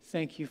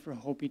 Thank you for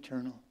hope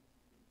eternal.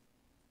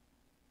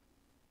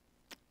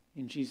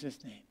 In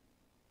Jesus' name,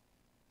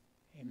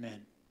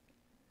 amen.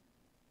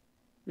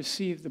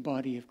 Receive the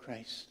body of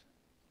Christ.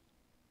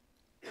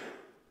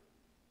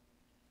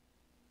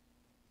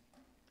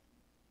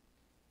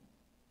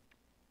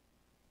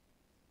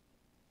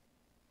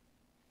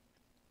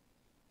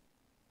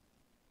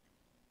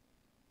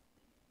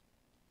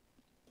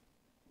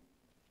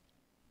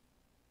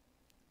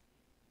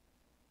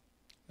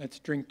 Let's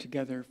drink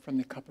together from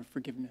the cup of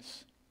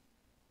forgiveness.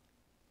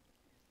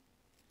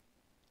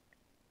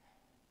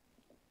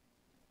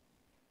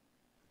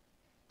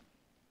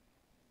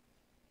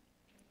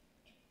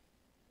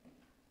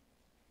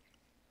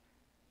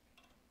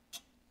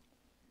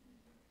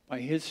 By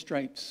his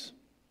stripes,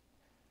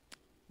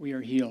 we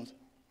are healed.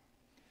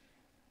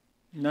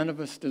 None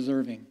of us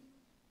deserving,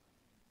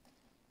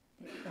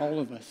 but all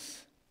of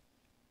us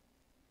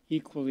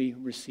equally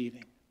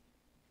receiving.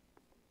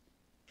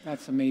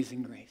 That's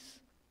amazing grace.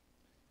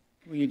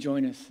 Will you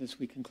join us as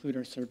we conclude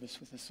our service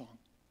with a song?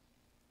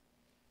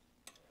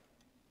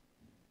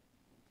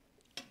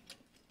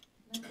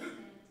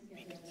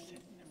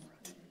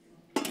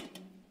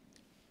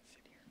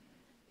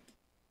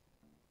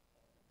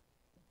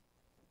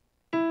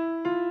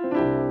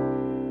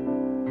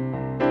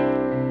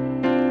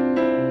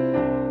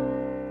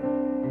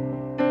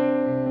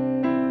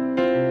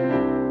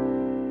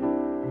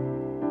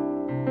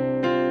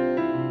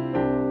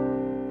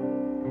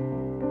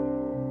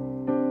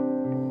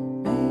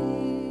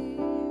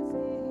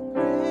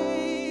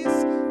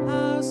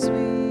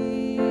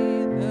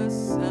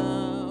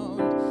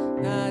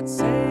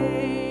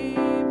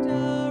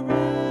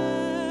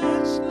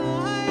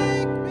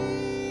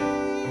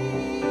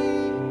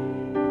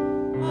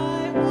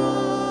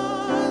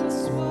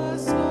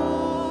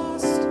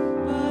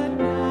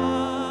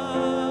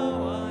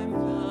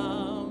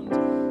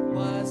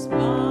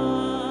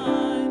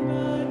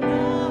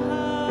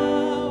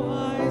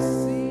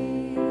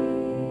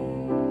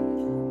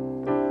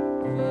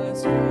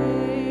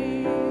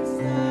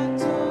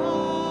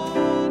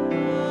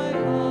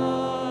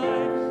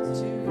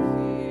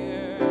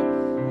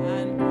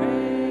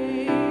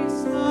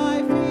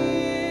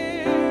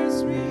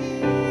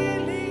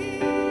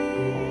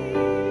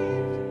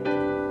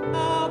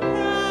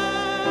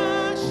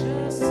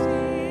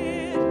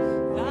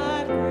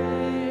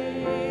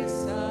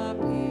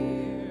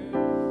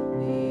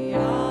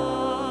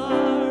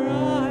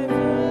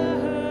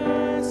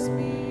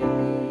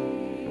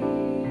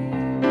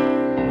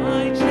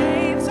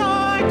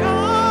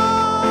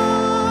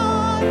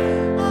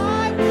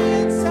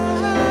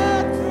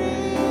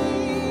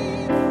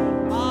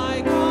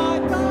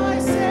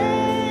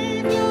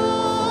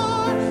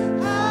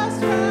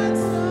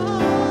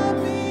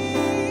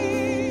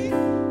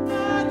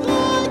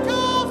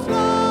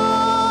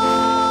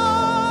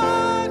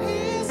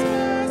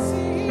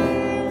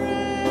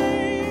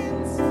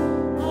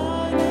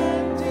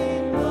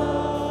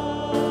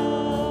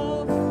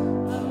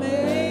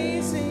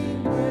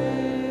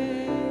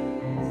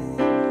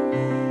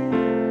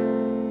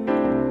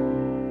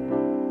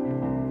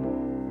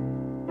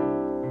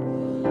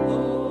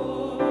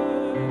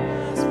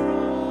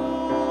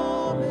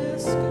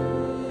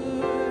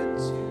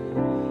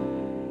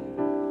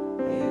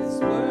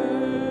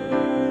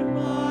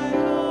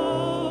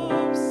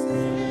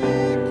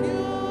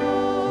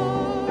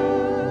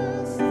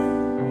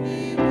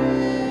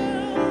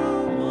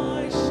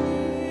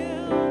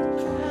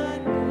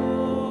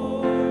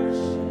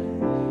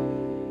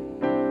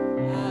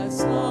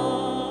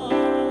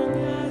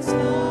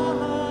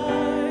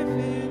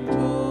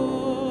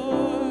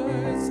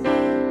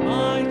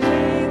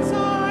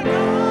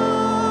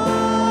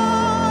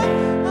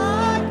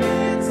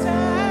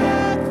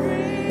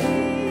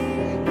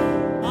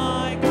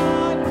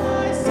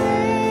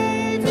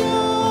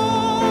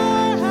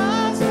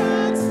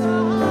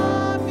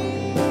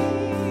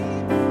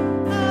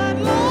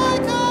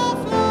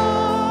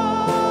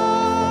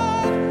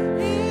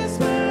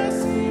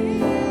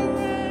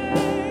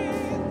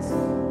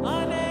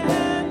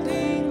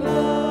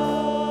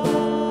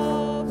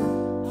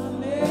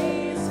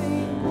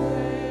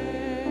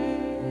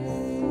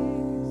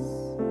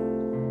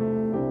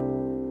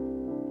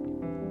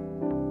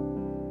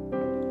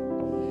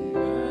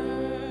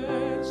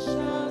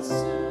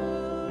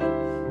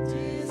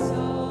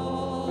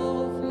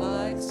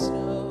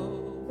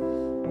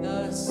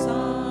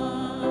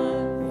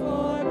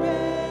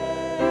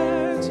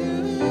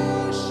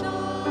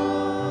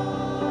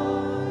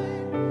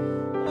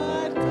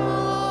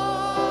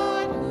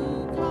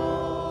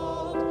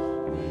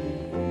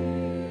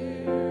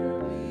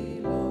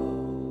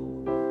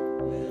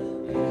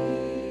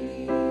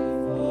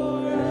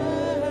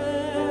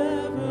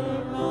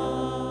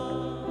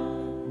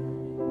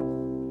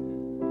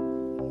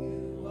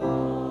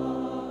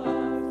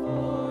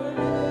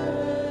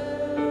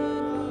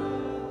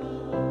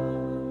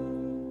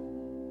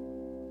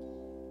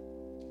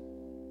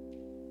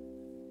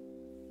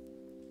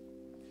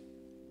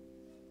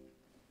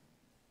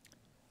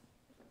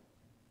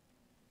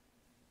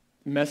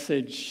 The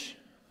message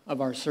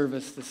of our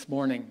service this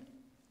morning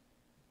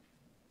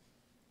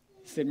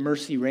is that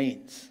mercy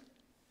reigns.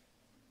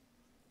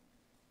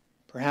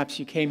 Perhaps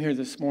you came here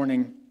this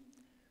morning,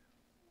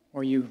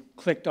 or you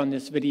clicked on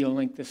this video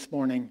link this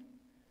morning,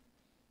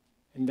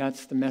 and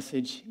that's the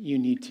message you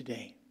need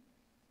today.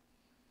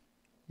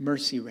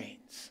 Mercy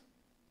reigns.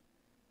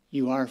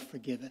 You are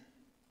forgiven.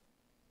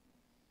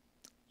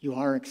 You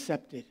are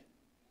accepted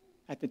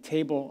at the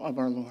table of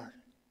our Lord.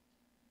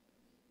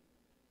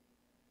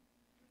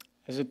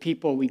 As a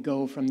people, we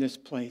go from this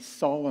place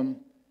solemn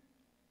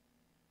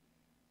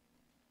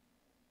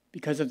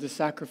because of the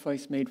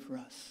sacrifice made for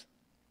us.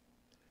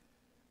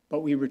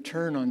 But we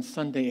return on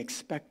Sunday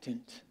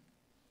expectant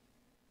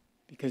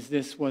because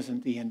this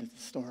wasn't the end of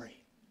the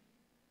story.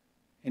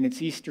 And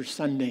it's Easter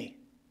Sunday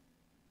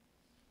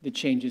that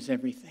changes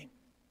everything.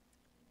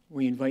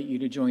 We invite you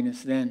to join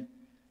us then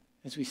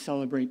as we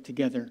celebrate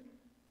together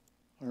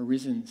our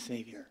risen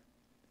Savior.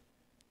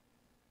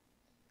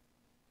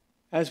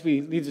 As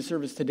we leave the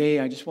service today,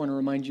 I just want to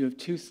remind you of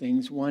two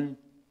things. One,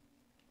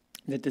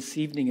 that this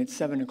evening at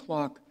 7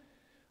 o'clock,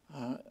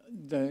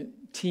 the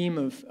team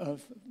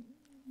of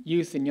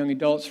youth and young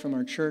adults from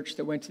our church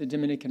that went to the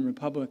Dominican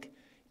Republic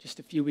just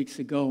a few weeks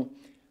ago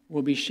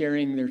will be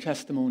sharing their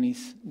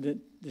testimonies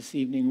this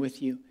evening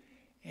with you.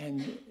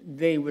 And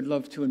they would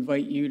love to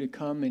invite you to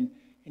come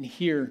and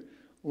hear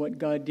what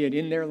God did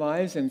in their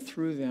lives and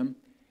through them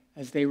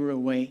as they were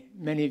away.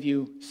 Many of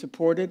you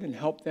supported and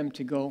helped them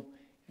to go,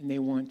 and they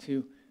want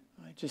to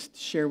just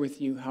share with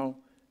you how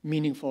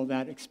meaningful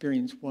that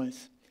experience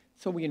was.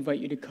 So we invite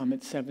you to come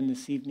at 7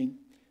 this evening.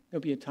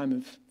 There'll be a time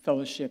of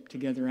fellowship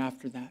together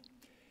after that.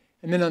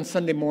 And then on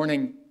Sunday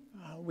morning,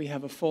 we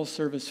have a full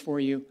service for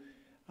you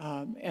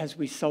as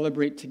we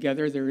celebrate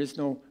together. There is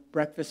no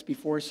breakfast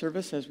before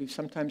service, as we've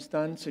sometimes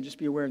done, so just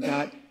be aware of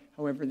that.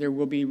 However, there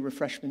will be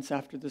refreshments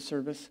after the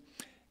service.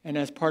 And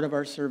as part of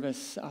our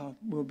service,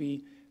 we'll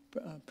be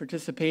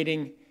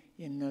participating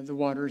in the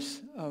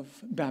waters of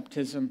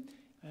baptism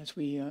as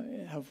we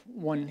have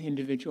one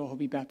individual who will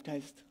be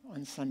baptized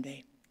on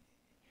Sunday.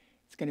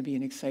 It's going to be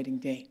an exciting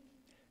day.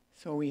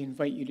 So we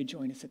invite you to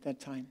join us at that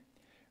time.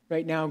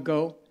 Right now,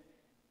 go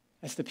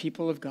as the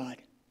people of God,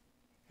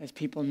 as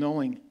people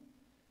knowing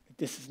that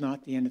this is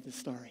not the end of the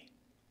story.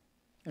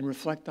 And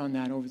reflect on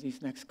that over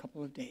these next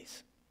couple of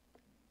days.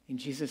 In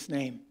Jesus'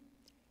 name,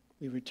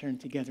 we return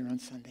together on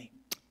Sunday.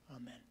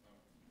 Amen.